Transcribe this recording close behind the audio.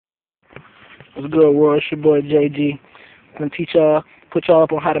What's good, world? It's your boy JG. I'm gonna teach y'all, put y'all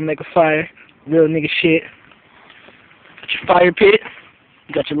up on how to make a fire. Real nigga shit. Got your fire pit,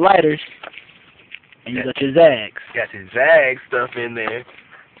 you got your lighters, and you got your zags. Got your zag stuff in there.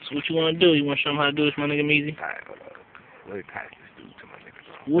 So what you wanna do? You wanna show them how to do this, my nigga Meezy? Alright, hold on. Let me pass this dude to my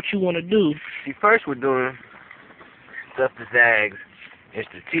nigga. What you wanna do? See, first we're doing stuff to zags in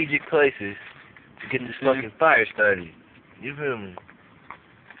strategic places to get this fucking fire started. You feel me?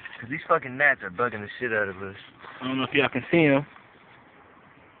 Cause these fucking gnats are bugging the shit out of us. I don't know if y'all can see them.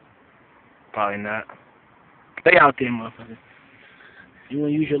 Probably not. Stay out there, motherfucker. You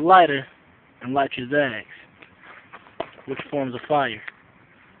wanna use your lighter and light your zags. Which forms of fire?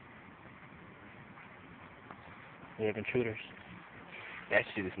 We have intruders. That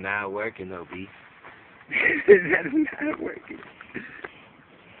shit is not working though, B. That is not working.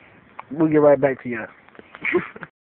 We'll get right back to y'all.